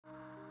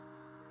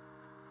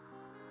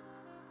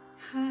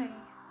Hi,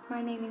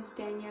 my name is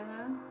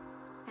Daniela,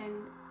 and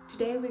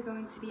today we're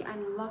going to be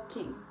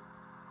unlocking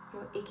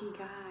your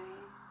ikigai,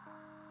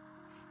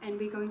 and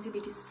we're going to be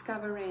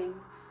discovering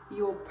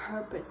your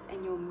purpose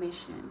and your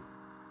mission,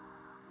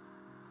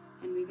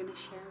 and we're going to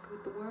share it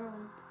with the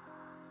world.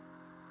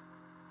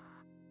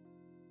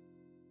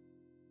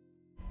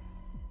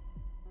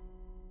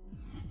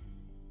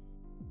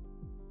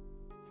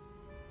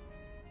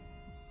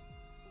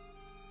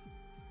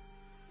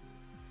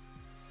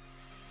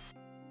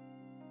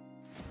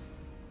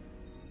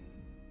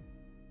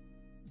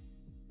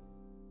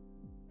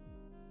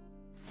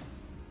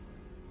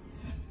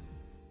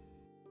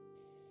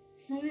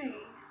 Hi,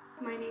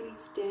 my name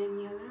is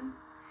Daniela,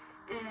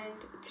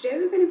 and today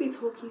we're going to be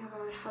talking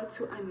about how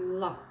to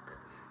unlock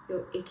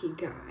your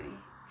ikigai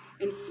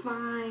and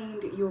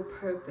find your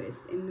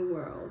purpose in the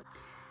world.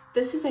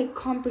 This is a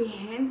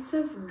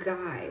comprehensive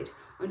guide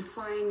on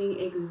finding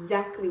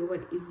exactly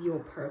what is your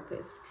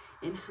purpose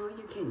and how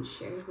you can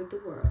share it with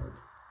the world.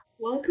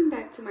 Welcome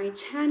back to my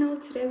channel.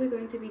 Today we're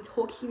going to be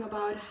talking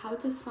about how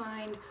to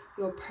find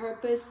your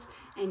purpose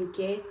and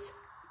get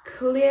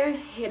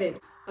clear-headed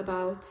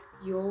about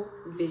your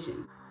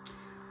vision.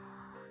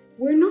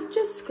 We're not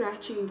just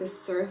scratching the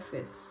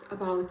surface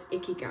about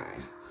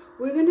ikigai.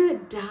 We're gonna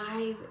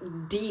dive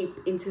deep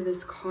into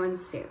this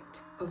concept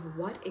of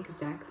what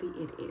exactly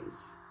it is.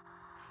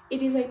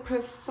 It is a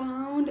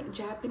profound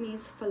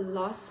Japanese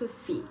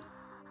philosophy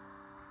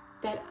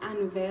that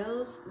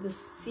unveils the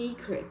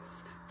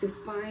secrets to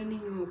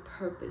finding our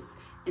purpose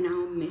and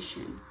our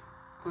mission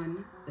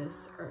on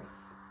this earth.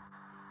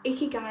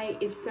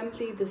 Ikigai is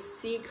simply the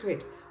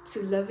secret to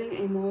living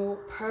a more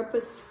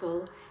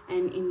purposeful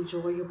and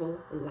enjoyable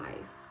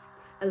life.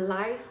 A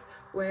life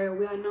where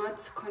we are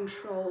not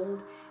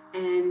controlled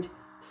and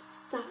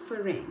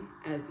suffering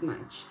as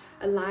much.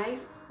 A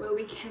life where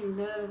we can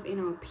live in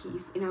our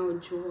peace, in our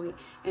joy,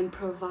 and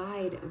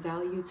provide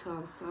value to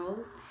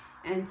ourselves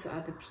and to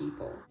other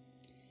people.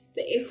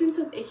 The essence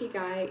of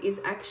ikigai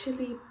is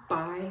actually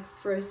by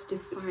first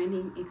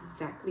defining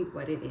exactly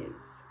what it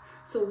is.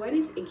 So what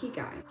is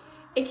ikigai?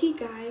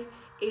 Ikigai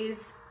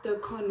is the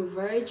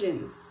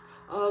convergence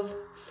of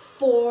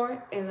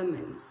 4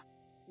 elements: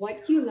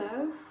 what you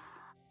love,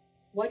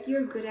 what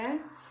you're good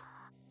at,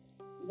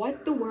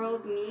 what the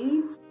world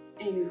needs,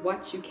 and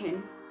what you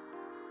can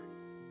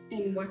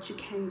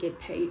get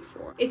paid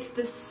for. It's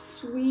the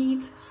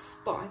sweet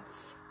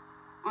spots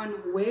on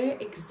where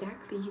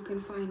exactly you can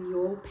find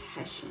your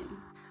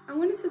passion. I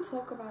wanted to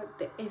talk about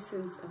the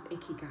essence of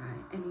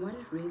ikigai and what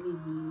it really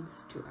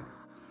means to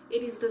us.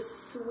 It is the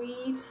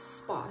sweet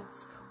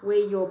spots where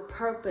your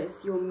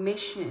purpose, your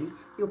mission,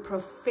 your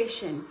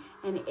profession,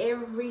 and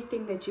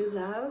everything that you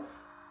love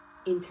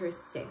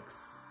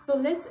intersects. So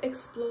let's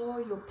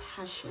explore your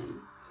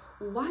passion.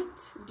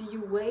 What do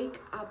you wake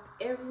up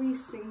every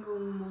single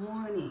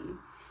morning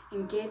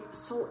and get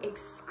so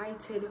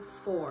excited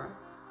for?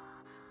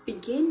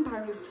 Begin by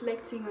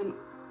reflecting on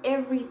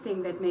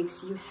everything that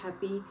makes you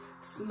happy,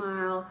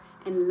 smile,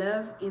 and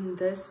live in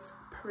this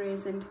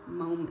present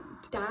moment.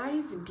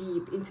 Dive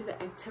deep into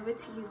the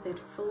activities that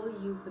fill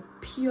you with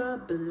pure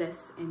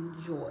bliss and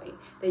joy,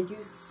 that you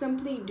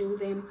simply do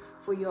them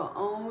for your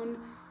own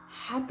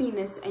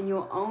happiness and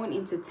your own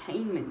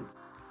entertainment.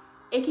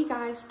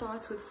 Ikigai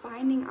starts with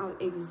finding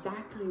out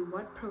exactly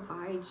what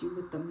provides you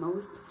with the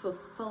most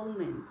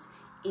fulfillment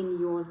in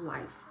your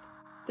life.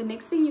 The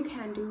next thing you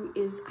can do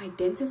is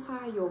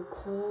identify your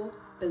core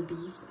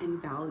beliefs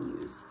and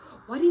values.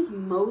 What is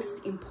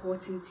most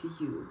important to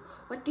you?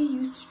 What do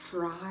you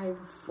strive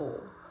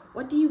for?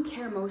 What do you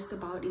care most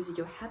about? Is it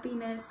your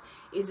happiness?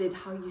 Is it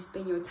how you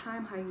spend your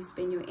time, how you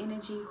spend your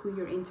energy, who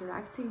you're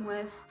interacting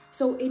with?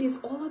 So it is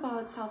all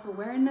about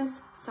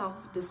self-awareness,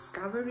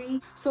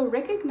 self-discovery. So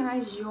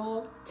recognize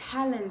your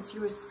talents,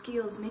 your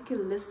skills, make a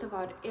list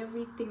about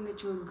everything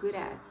that you're good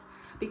at.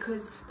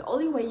 Because the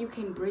only way you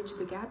can bridge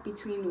the gap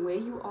between where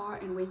you are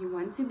and where you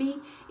want to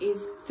be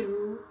is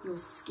through your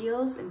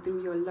skills and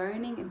through your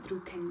learning and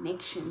through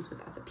connections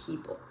with other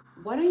people.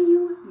 What are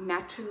you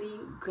naturally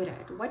good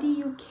at? What do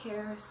you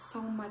care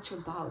so much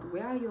about?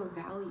 Where are your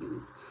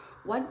values?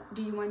 What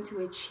do you want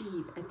to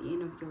achieve at the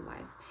end of your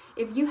life?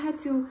 If you had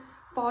to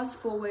fast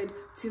forward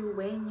to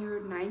when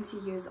you're 90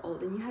 years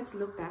old and you had to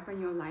look back on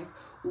your life,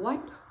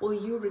 what will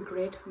you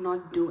regret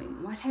not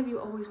doing? What have you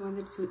always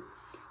wanted to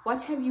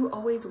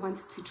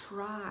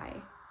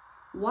try?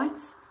 What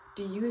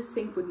do you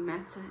think would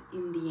matter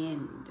in the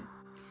end?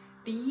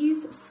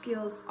 These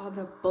skills are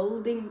the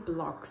building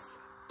blocks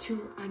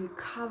to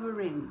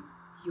uncovering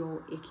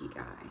your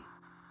ikigai.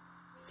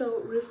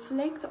 So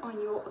reflect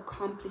on your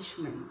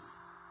accomplishments.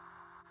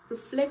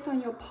 Reflect on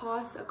your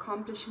past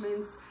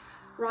accomplishments.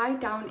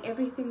 Write down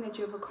everything that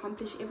you've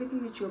accomplished,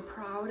 everything that you're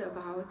proud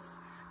about,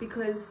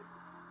 because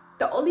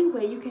the only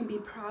way you can be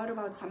proud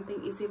about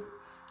something is if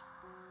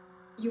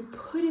you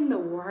put in the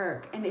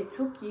work, and it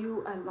took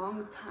you a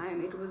long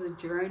time. It was a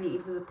journey.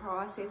 It was a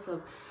process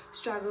of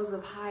struggles,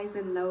 of highs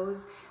and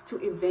lows, to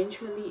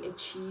eventually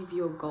achieve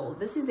your goal.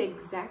 This is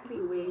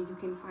exactly where you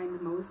can find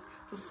the most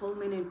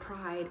fulfillment and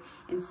pride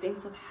and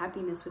sense of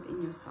happiness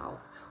within yourself.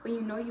 When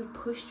you know you've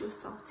pushed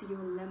yourself to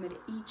your limit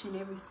each and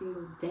every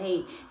single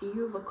day, and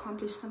you've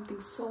accomplished something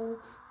so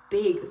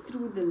big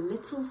through the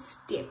little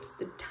steps,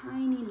 the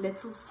tiny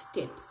little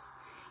steps,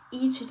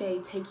 each day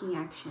taking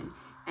action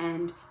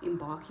and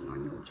embarking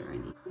on your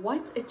journey.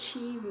 What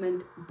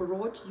achievement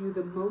brought you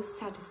the most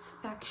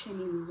satisfaction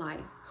in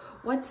life?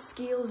 What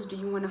skills do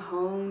you want to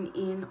hone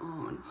in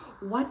on?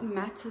 What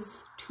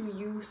matters to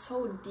you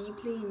so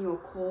deeply in your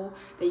core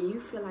that you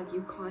feel like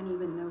you can't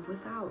even live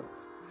without?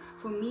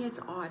 For me, it's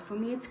art. For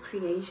me, it's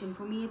creation.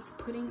 For me, it's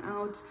putting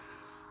out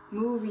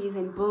movies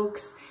and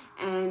books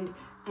and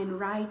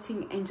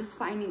writing, and just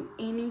finding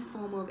any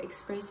form of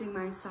expressing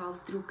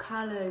myself through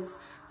colors,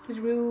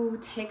 through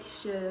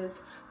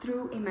textures,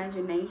 through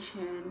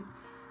imagination.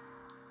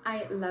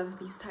 I love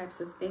these types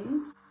of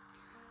things.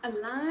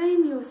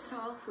 Align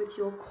yourself with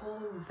your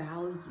core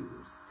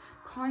values.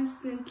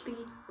 Constantly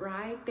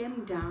write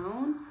them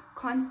down.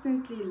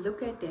 Constantly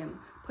look at them.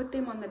 Put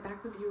them on the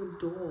back of your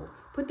door.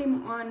 Put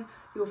them on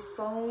your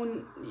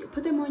phone.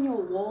 Put them on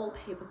your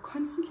wallpaper.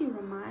 Constantly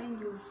remind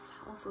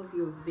yourself of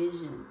your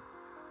vision,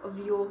 of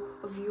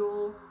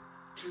your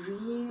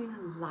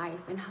dream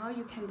life, and how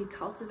you can be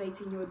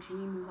cultivating your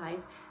dream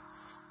life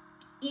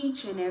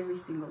each and every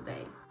single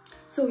day.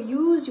 So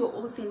use your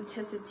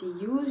authenticity,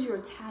 use your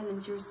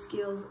talents, your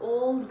skills,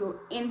 all your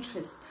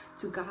interests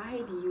to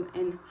guide you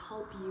and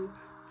help you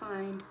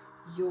find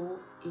your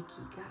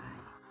ikigai.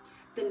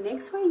 The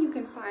next way you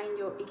can find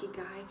your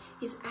ikigai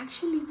is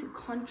actually to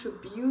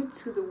contribute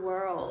to the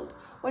world.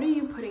 What are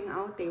you putting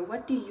out there?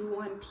 What do you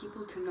want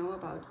people to know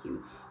about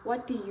you?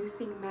 What do you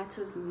think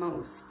matters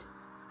most?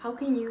 How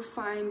can you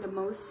find the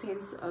most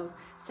sense of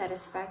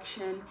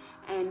satisfaction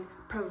and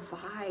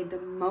provide the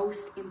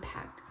most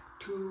impact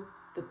to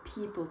the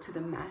people, to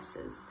the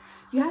masses?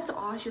 You have to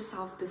ask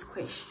yourself this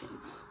question.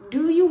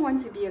 Do you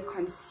want to be a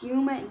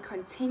consumer and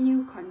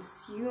continue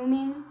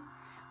consuming?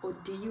 Or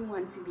do you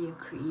want to be a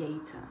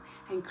creator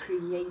and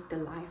create the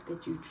life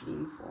that you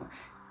dream for?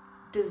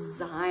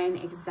 Design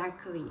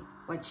exactly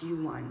what you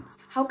want.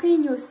 How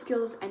can your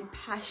skills and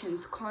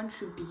passions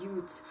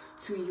contribute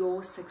to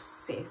your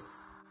success?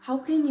 How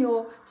can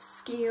your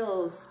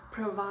skills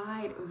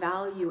provide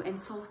value and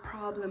solve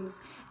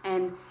problems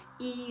and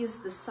ease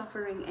the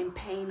suffering and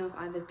pain of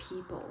other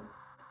people?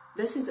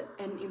 This is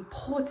an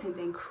important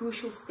and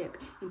crucial step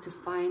into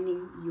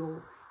finding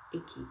your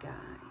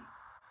ikigai.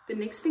 The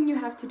next thing you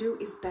have to do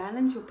is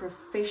balance your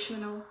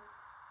professional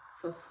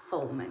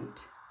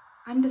fulfillment.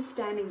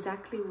 Understand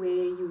exactly where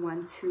you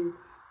want to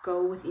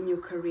go within your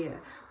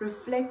career.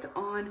 Reflect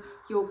on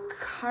your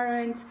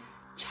current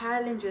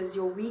challenges,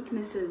 your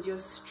weaknesses, your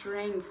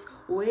strengths,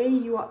 where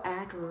you are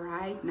at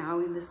right now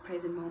in this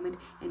present moment,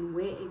 and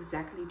where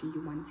exactly do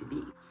you want to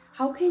be.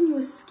 How can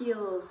your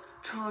skills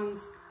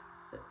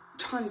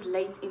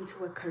translate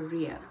into a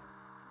career?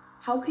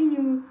 How can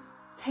you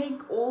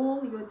take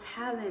all your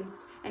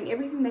talents and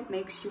everything that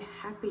makes you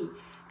happy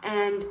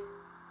and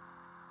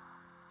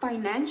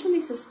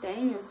financially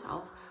sustain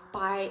yourself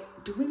by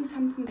doing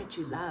something that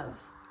you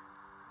love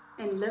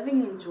and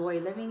living in joy,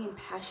 living in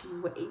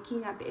passion,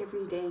 waking up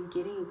every day and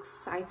getting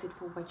excited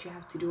for what you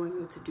have to do on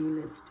your to-do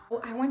list?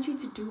 Well, I want you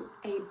to do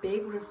a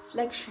big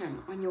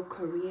reflection on your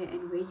career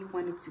and where you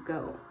want it to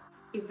go.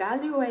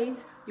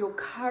 Evaluate your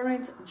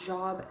current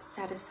job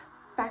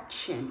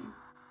satisfaction.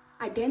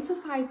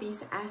 Identify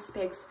these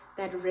aspects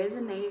that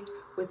resonate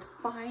with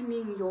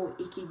finding your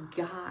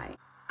ikigai.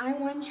 I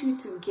want you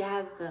to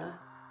gather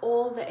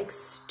all the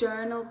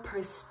external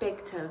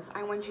perspectives.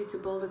 I want you to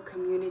build a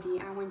community.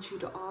 I want you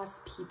to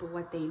ask people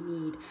what they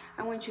need.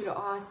 I want you to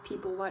ask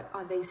people what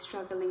are they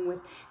struggling with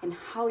and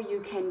how you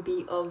can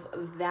be of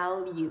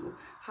value,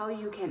 how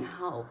you can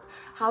help,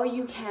 how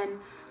you can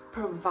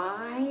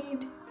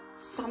provide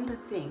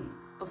something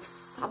of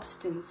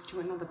substance to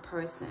another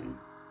person.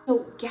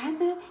 So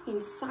gather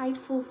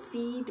insightful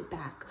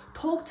feedback.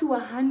 Talk to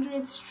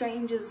 100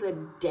 strangers a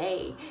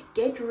day.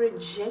 Get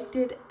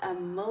rejected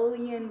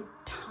 1,000,000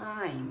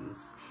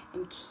 times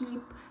and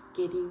keep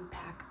getting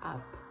back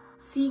up.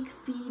 Seek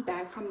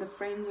feedback from the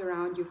friends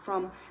around you,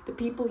 from the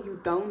people you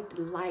don't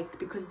like,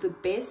 because the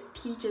best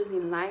teachers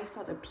in life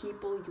are the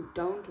people you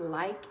don't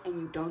like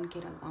and you don't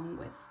get along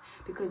with,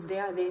 because they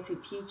are there to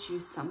teach you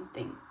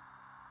something,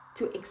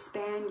 to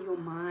expand your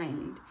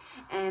mind.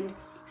 And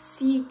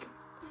seek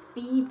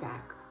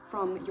feedback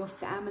from your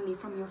family,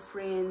 from your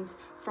friends,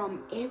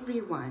 from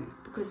everyone,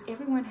 because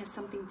everyone has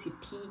something to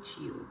teach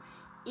you.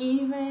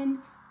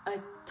 Even a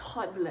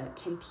toddler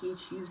can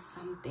teach you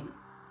something,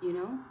 you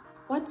know?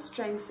 What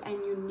strengths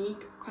and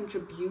unique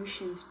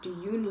contributions do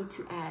you need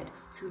to add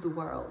to the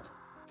world?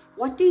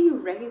 What do you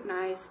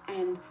recognize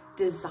and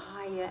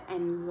desire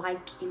and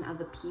like in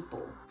other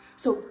people?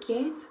 So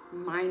get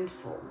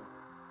mindful.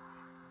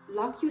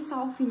 Lock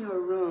yourself in your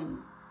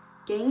room.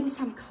 Gain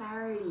some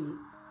clarity.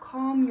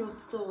 Calm your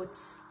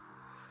thoughts.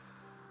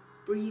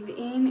 Breathe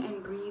in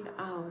and breathe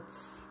out.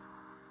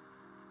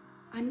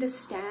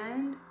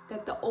 Understand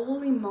that the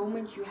only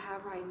moment you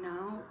have right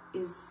now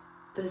is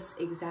this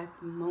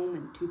exact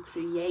moment to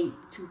create,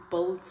 to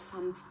build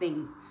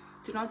something,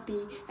 to not be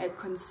a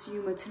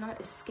consumer, to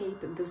not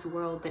escape this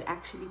world, but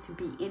actually to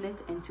be in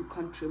it and to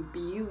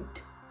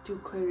contribute, to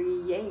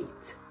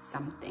create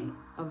something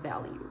of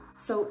value.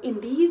 So in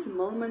these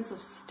moments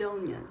of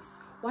stillness,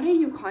 what are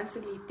you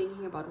constantly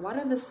thinking about? What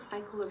are the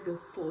cycle of your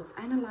thoughts?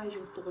 Analyze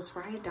your thoughts,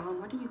 write it down.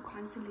 What do you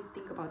constantly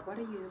think about? What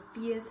are your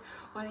fears?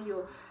 What are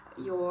your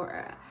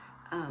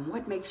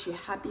what makes you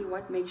happy?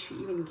 What makes you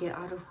even get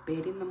out of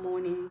bed in the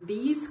morning?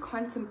 These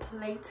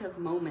contemplative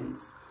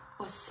moments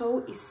are so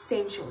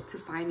essential to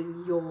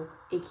finding your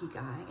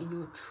ikigai and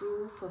your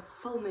true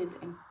fulfillment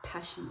and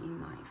passion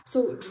in life.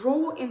 So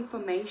draw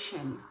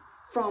information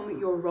from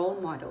your role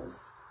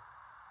models.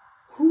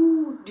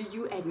 Who do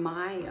you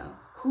admire?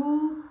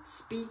 Who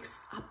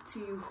speaks up to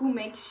you? Who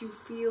makes you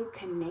feel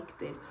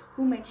connected?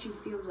 Who makes you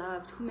feel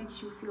loved? Who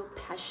makes you feel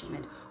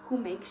passionate? Who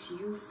makes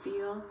you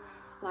feel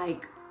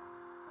like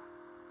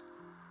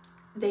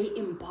they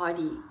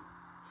embody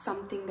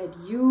something that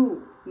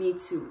you need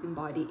to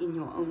embody in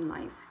your own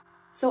life?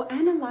 So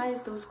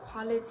analyze those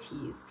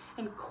qualities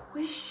and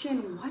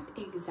question what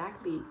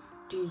exactly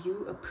do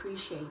you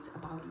appreciate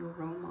about your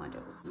role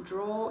models.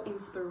 Draw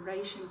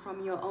inspiration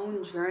from your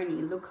own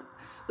journey. Look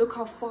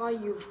how far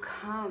you've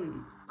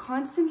come.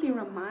 Constantly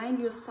remind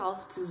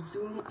yourself to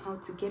zoom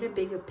out, to get a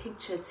bigger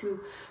picture, to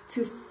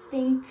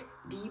think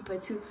deeper,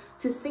 to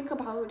think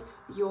about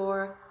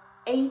your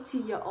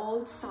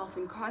 80-year-old self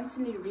and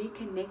constantly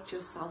reconnect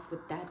yourself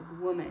with that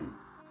woman.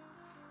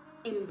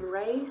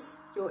 Embrace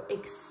your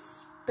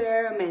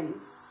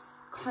experiments.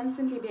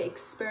 Constantly be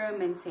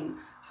experimenting.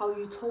 How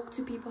you talk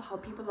to people, how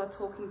people are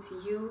talking to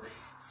you.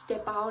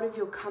 Step out of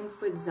your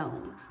comfort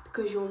zone,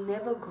 because you'll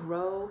never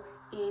grow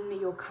in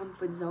your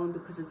comfort zone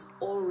because it's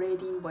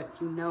already what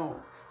you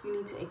know. You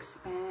need to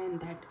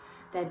expand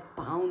that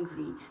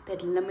boundary,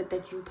 that limit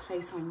that you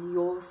place on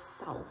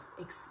yourself.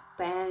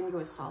 Expand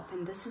yourself,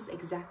 and this is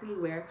exactly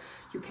where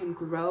you can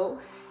grow.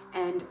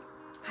 And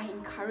I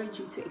encourage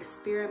you to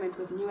experiment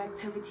with new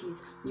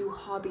activities, new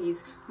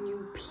hobbies,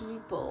 new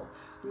people,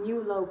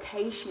 new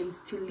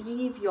locations, to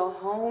leave your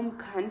home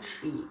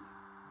country,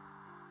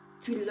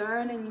 to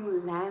learn a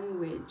new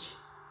language.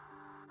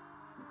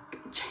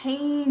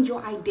 Change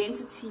your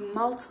identity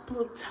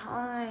multiple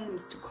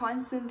times, to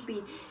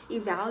constantly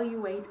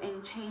evaluate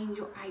and change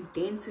your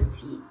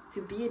identity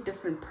to be a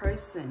different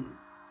person.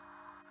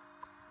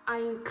 I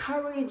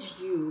encourage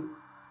you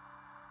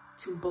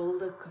to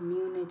build a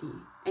community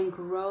and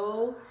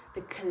grow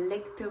the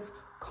collective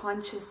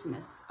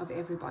consciousness of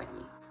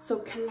everybody. So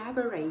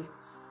collaborate,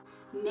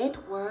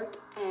 network,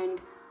 and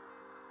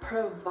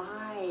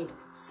provide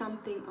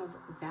something of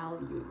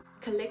value.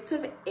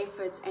 Collective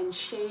efforts and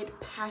shared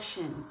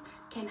passions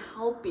can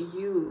help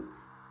you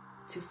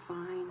to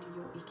find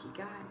your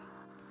ikigai.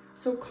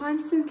 So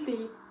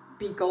constantly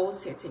be goal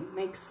setting,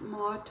 make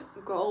smart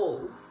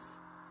goals.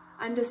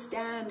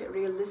 Understand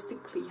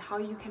realistically how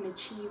you can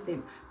achieve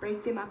them.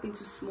 Break them up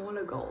into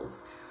smaller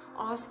goals.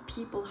 Ask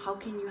people, how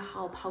can you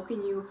help? How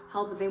can you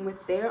help them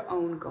with their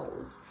own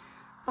goals?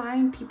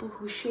 Find people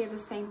who share the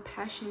same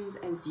passions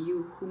as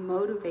you, who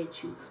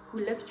motivate you, who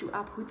lift you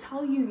up, who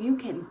tell you you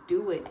can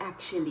do it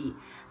actually.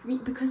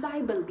 Because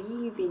I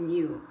believe in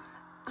you.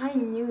 I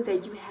knew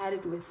that you had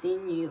it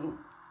within you.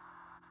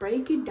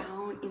 Break it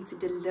down into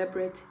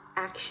deliberate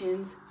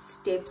actions,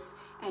 steps,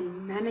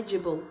 and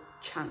manageable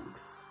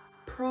chunks.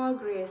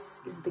 Progress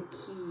is the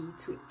key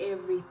to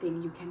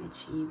everything you can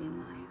achieve in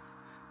life.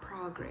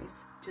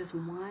 Progress, just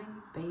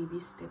one baby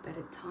step at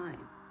a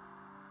time.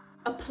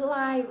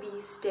 Apply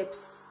these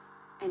steps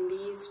and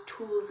these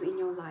tools in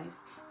your life,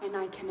 and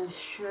I can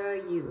assure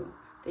you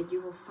that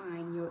you will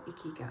find your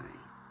ikigai.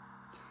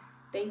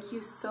 Thank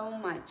you so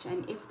much,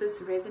 and if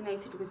this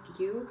resonated with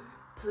you,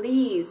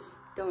 please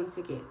don't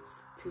forget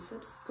to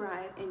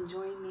subscribe and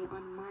join me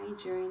on my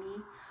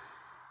journey.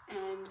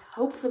 And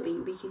hopefully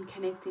we can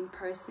connect in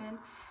person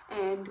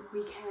and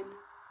we can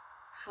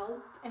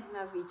help and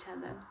love each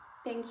other.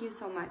 Thank you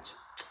so much.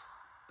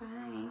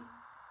 Bye.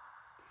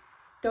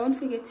 Don't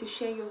forget to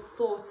share your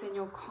thoughts and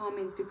your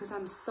comments, because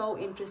I'm so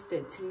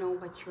interested to know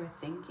what you're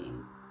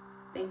thinking.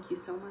 Thank you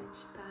so much.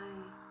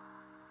 Bye.